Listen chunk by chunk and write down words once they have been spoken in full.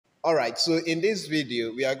Alright, so in this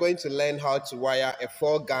video, we are going to learn how to wire a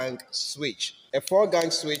 4-gang switch. A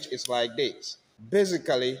 4-gang switch is like this.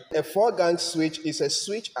 Basically, a 4-gang switch is a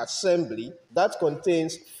switch assembly that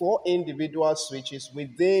contains 4 individual switches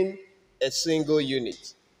within a single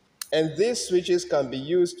unit. And these switches can be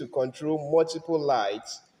used to control multiple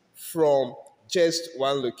lights from just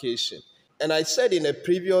one location. And I said in a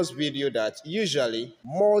previous video that usually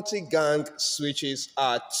multi-gang switches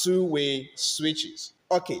are two-way switches.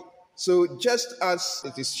 Okay, so just as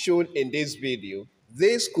it is shown in this video,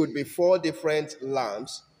 this could be 4 different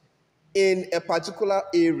lamps in a particular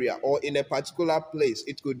area or in a particular place.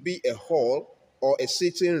 It could be a hall or a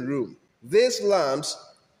sitting room. These lamps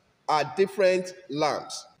are different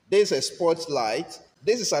lamps. This is a spotlight.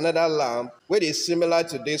 This is another lamp which is similar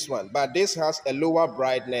to this one, but this has a lower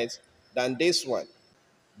brightness than this one.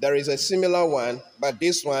 There is a similar one, but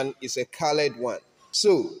this one is a colored one.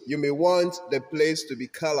 So you may want the place to be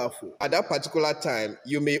colorful. At that particular time,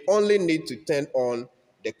 you may only need to turn on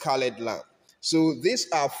the colored lamp. So these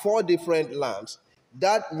are 4 different lamps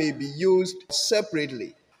that may be used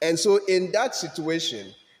separately. And so in that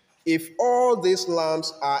situation, if all these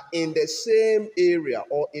lamps are in the same area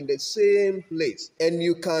or in the same place, and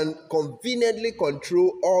you can conveniently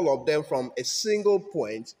control all of them from a single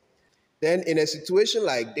point, then in a situation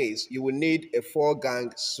like this, you will need a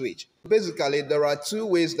 4-gang switch. Basically, there are 2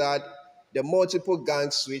 ways that the multiple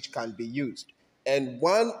gang switch can be used. And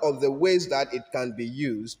one of the ways that it can be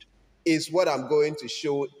used is what I'm going to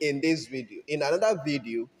show in this video. In another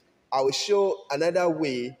video, I will show another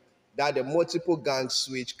way that the multiple gang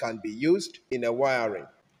switch can be used in a wiring.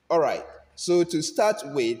 All right, so to start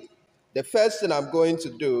with, the first thing I'm going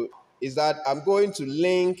to do is that I'm going to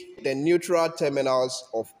link the neutral terminals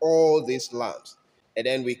of all these lamps. And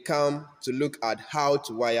then we come to look at how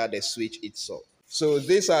to wire the switch itself. So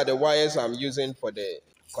these are the wires I'm using for the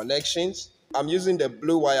connections. I'm using the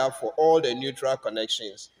blue wire for all the neutral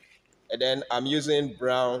connections. And then I'm using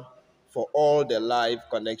brown for all the live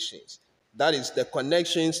connections. That is the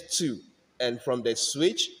connections to and from the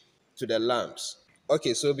switch to the lamps.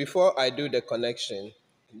 Okay, so before I do the connection,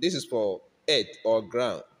 this is for earth or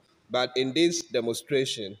ground. But in this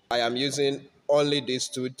demonstration, I am using only these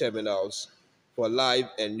 2 terminals for live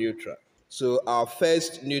and neutral. So our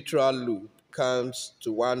first neutral loop comes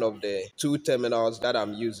to one of the 2 terminals that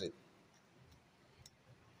I'm using.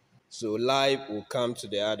 So live will come to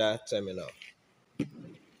the other terminal.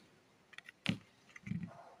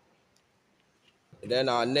 Then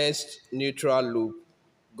our next neutral loop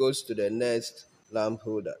goes to the next lamp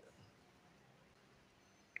holder.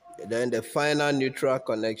 Then the final neutral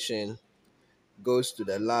connection goes to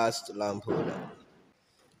the last lamp holder.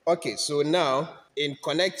 Okay, so now in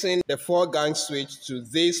connecting the 4-gang switch to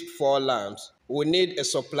these 4 lamps, we need a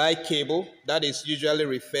supply cable that is usually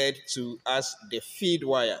referred to as the feed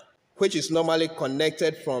wire, which is normally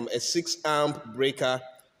connected from a 6-amp breaker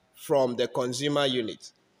from the consumer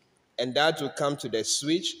unit. And that will come to the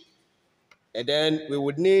switch. And then we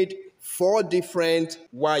would need 4 different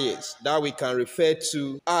wires that we can refer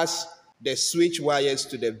to as the switch wires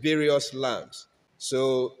to the various lamps.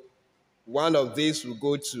 So one of these will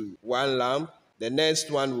go to one lamp, the next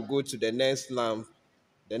one will go to the next lamp,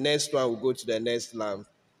 the next one will go to the next lamp,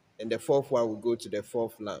 and the 4th one will go to the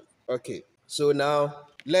 4th lamp. Okay, so now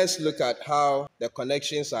let's look at how the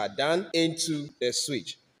connections are done into the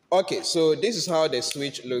switch. Okay, so this is how the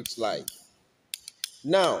switch looks like.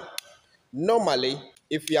 Now, normally,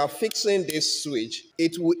 if you are fixing this switch,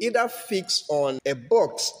 it will either fix on a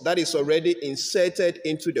box that is already inserted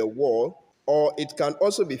into the wall, or it can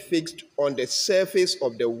also be fixed on the surface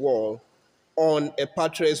of the wall on a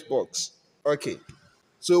pattress box. Okay,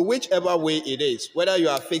 so whichever way it is, whether you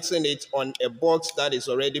are fixing it on a box that is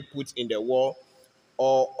already put in the wall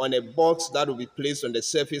or on a box that will be placed on the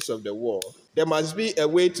surface of the wall, there must be a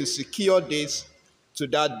way to secure this to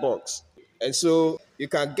that box. And so you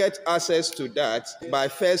can get access to that by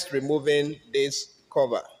first removing this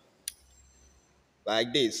cover.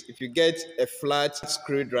 Like this. If you get a flat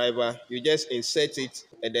screwdriver, you just insert it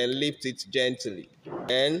and then lift it gently.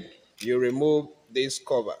 And you remove this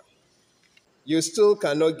cover. You still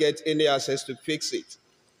cannot get any access to fix it.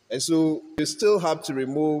 And so you still have to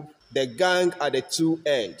remove the gang at the 2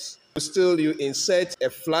 ends. Still, you insert a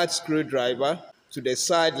flat screwdriver to the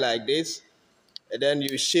side like this, and then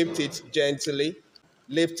you shift it gently,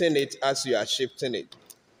 lifting it as you are shifting it,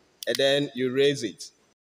 and then you raise it.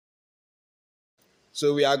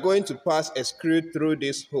 So we are going to pass a screw through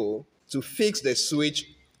this hole to fix the switch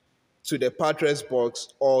to the pattress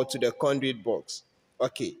box or to the conduit box.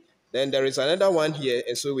 Okay, then there is another one here,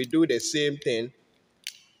 and so we do the same thing.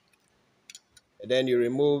 and then you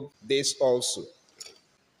remove this also.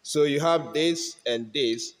 So you have this and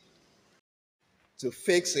this to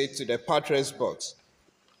fix it to the pattress box.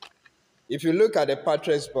 If you look at the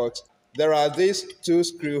pattress box, there are these two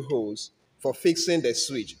screw holes for fixing the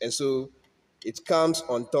switch. And so it comes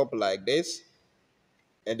on top like this.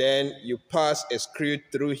 And then you pass a screw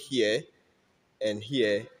through here and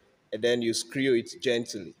here. And then you screw it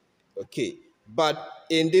gently. Okay. But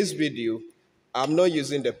in this video, I'm not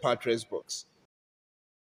using the pattress box.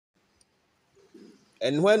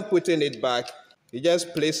 And when putting it back, you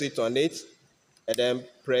just place it on it and then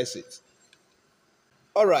press it.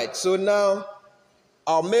 All right. So now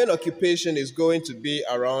our main occupation is going to be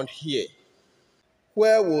around here.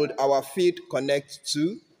 Where would our feed connect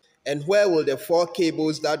to? And where will the four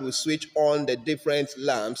cables that will switch on the different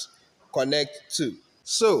lamps connect to?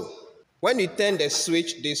 So, when you turn the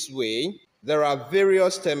switch this way, there are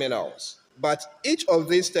various terminals, but each of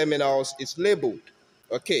these terminals is labeled.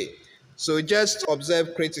 Okay, so just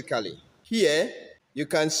observe critically. Here, you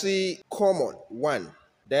can see common 1.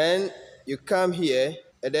 Then you come here,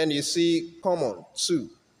 and then you see common 2.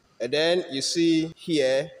 And then you see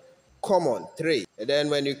here common 3. And then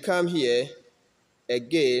when you come here,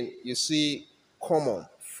 again, you see common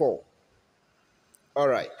 4. All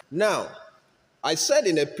right. Now, I said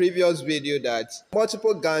in a previous video that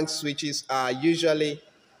multiple gang switches are usually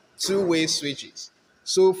two-way switches.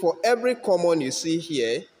 So for every common you see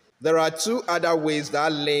here, there are two other ways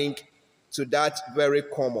that link to that very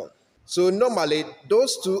common. So normally,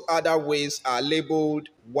 those two other ways are labeled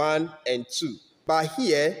 1 and 2. But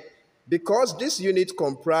here, because this unit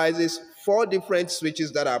comprises 4 different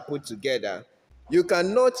switches that are put together, you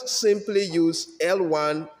cannot simply use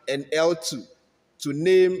L1 and L2 to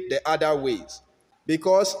name the other ways,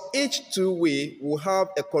 because each two-way will have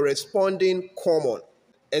a corresponding common.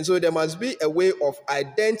 And so there must be a way of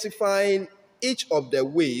identifying each of the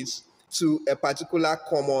ways to a particular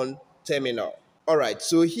common terminal. All right,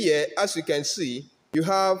 so here, as you can see, you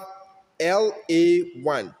have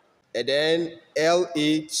LA1 and then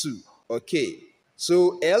LA2. Okay,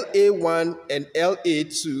 so LA1 and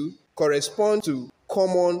LA2 correspond to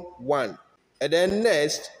common 1. And then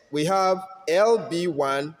next, we have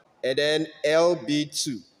LB1 and then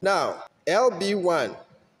LB2. Now, LB1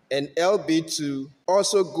 and LB2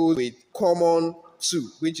 also go with common 2,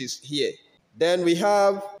 which is here. Then we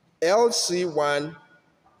have LC1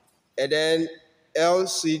 and then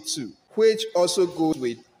LC2, which also goes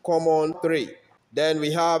with common 3. Then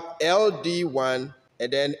we have LD1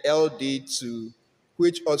 and then LD2,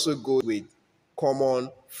 which also goes with common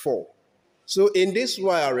 4. So in this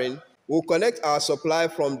wiring, we'll connect our supply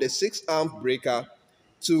from the 6-amp breaker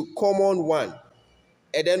to common 1.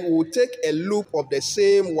 And then we'll take a loop of the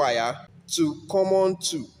same wire to common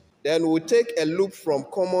 2. Then we'll take a loop from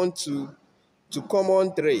common 2 to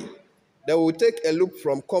common 3. Then we'll take a loop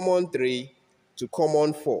from common 3 to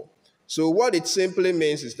common 4. So what it simply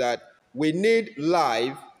means is that we need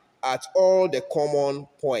live at all the common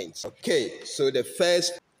points. Okay, so the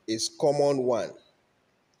first is common 1.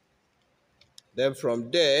 Then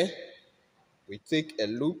from there, we take a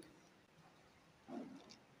loop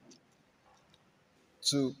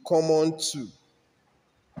to common 2.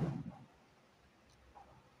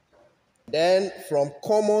 Then from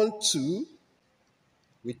common 2,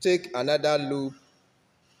 we take another loop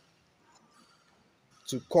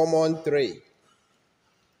to common 3.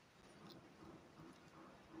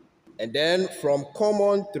 And then from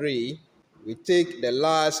common 3, we take the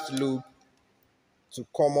last loop to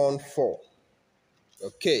common 4.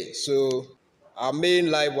 Okay, so our main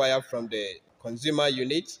live wire from the consumer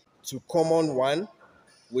unit to common 1,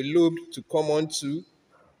 we looped to common 2,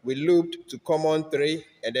 we looped to common 3,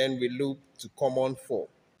 and then we looped to common 4.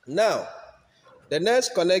 Now, the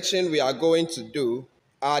next connection we are going to do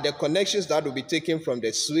are the connections that will be taken from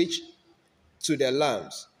the switch to the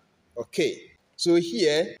lamps. Okay, so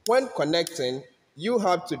here, when connecting, you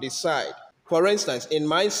have to decide. For instance, in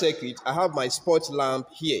my circuit, I have my spot lamp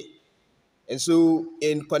here. And so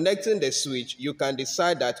in connecting the switch, you can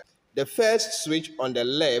decide that the first switch on the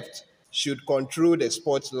left should control the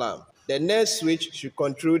spot lamp. The next switch should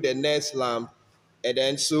control the next lamp, and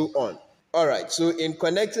then so on. All right, so in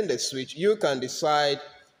connecting the switch, you can decide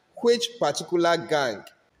which particular gang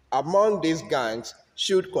among these gangs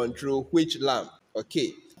should control which lamp.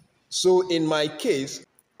 Okay, so in my case,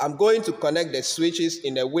 I'm going to connect the switches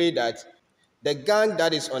in a way that the gang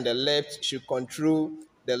that is on the left should control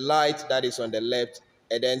the light that is on the left,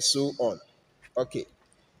 and then so on. Okay,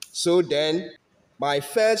 so then my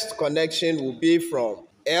first connection will be from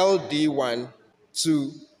LD1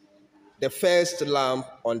 to the first lamp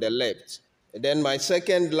on the left. And then my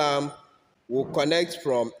second lamp will connect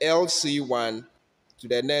from LC1 to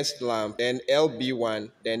the next lamp, then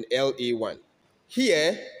LB1, then LA1.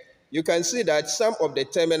 Here, you can see that some of the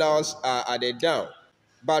terminals are added down.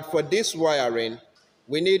 But for this wiring,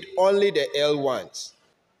 we need only the L1s.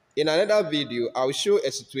 In another video, I'll show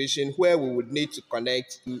a situation where we would need to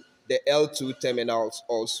connect to the L2 terminals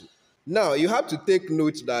also. Now, you have to take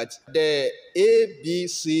note that the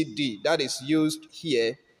ABCD that is used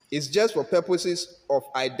here is just for purposes of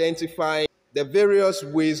identifying the various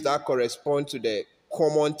ways that correspond to the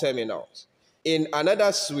common terminals. In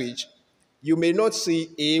another switch, you may not see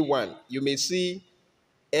A1, you may see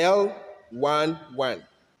L11.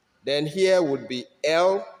 Then here would be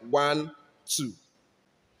L12.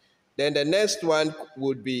 Then the next one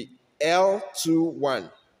would be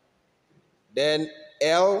L21. Then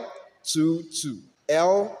L22,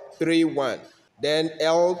 L31, then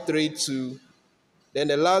L32, then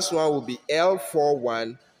the last one will be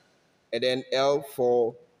L41, and then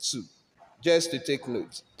L42. Just to take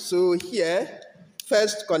note. So here,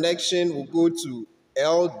 first connection will go to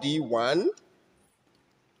LD1,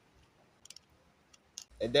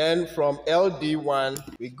 and then from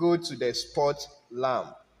LD1, we go to the spot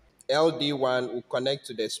lamp. LD1 will connect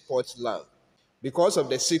to the spot lamp because of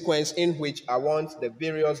the sequence in which I want the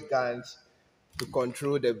various gangs to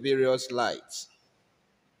control the various lights.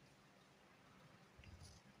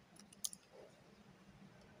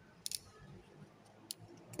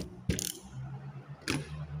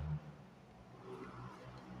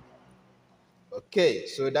 Okay,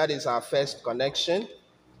 so that is our first connection.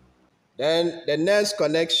 Then the next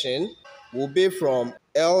connection will be from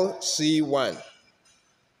LC1.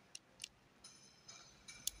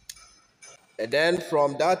 And then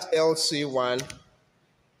from that LC1,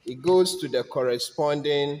 it goes to the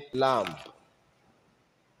corresponding lamp,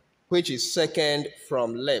 which is second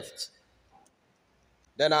from left.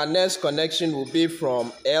 Then our next connection will be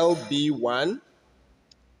from LB1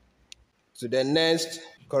 to the next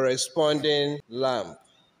corresponding lamp,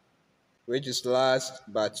 which is last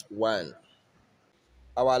but one.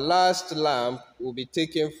 Our last lamp will be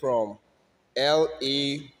taken from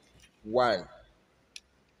LA1,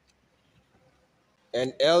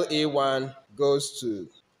 and LA1 goes to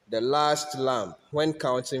the last lamp when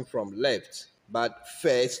counting from left, but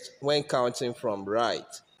first when counting from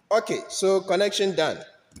right. Okay, so connection done.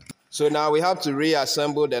 So now we have to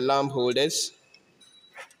reassemble the lamp holders.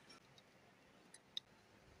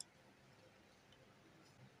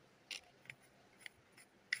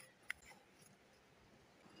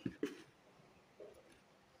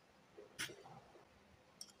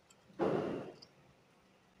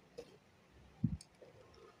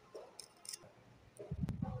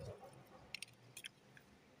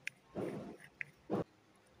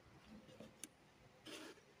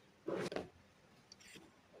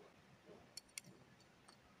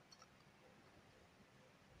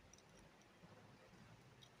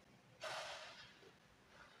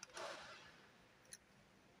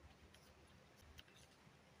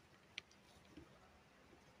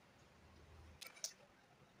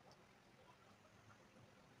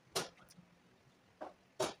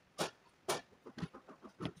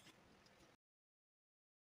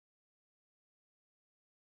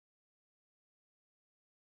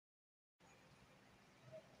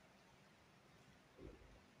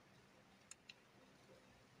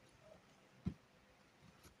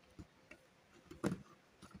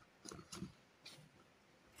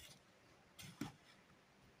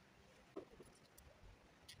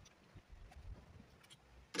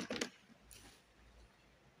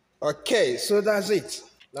 Okay, so that's it.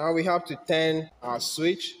 Now we have to turn our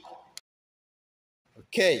switch.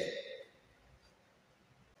 Okay,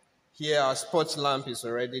 here our spot lamp is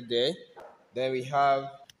already there. Then we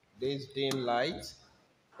have this dim light.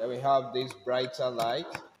 Then we have this brighter light.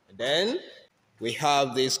 And then we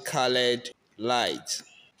have this colored light.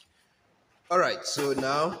 All right, so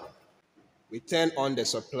now we turn on the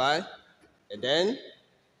supply. And then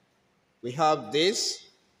we have this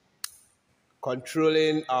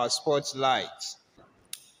controlling our spot light.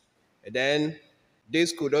 And then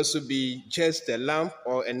this could also be just a lamp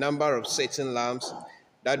or a number of certain lamps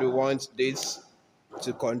that we want this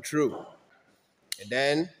to control. And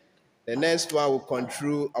then the next one will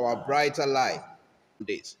control our brighter light.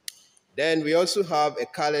 This. Then we also have a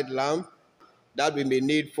colored lamp that we may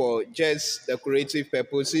need for just decorative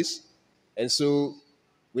purposes. And so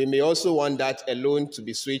we may also want that alone to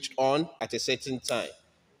be switched on at a certain time.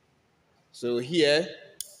 So here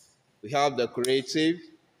we have decorative,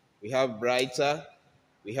 we have brighter,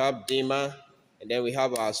 we have dimmer, and then we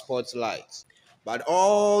have our spotlights. But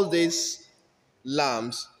all these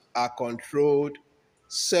lamps are controlled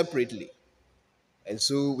separately. And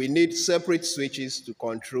so we need separate switches to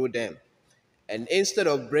control them. And instead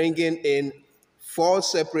of bringing in four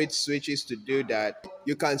separate switches to do that,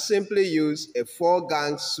 you can simply use a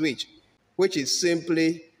 4-gang switch, which is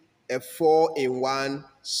simply a 4-in-1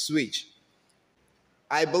 switch.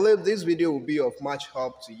 I believe this video will be of much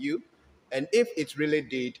help to you. And if it really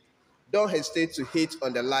did, don't hesitate to hit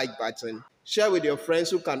on the like button. Share with your friends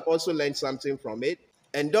who can also learn something from it.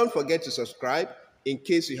 And don't forget to subscribe in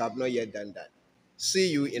case you have not yet done that.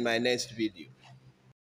 See you in my next video.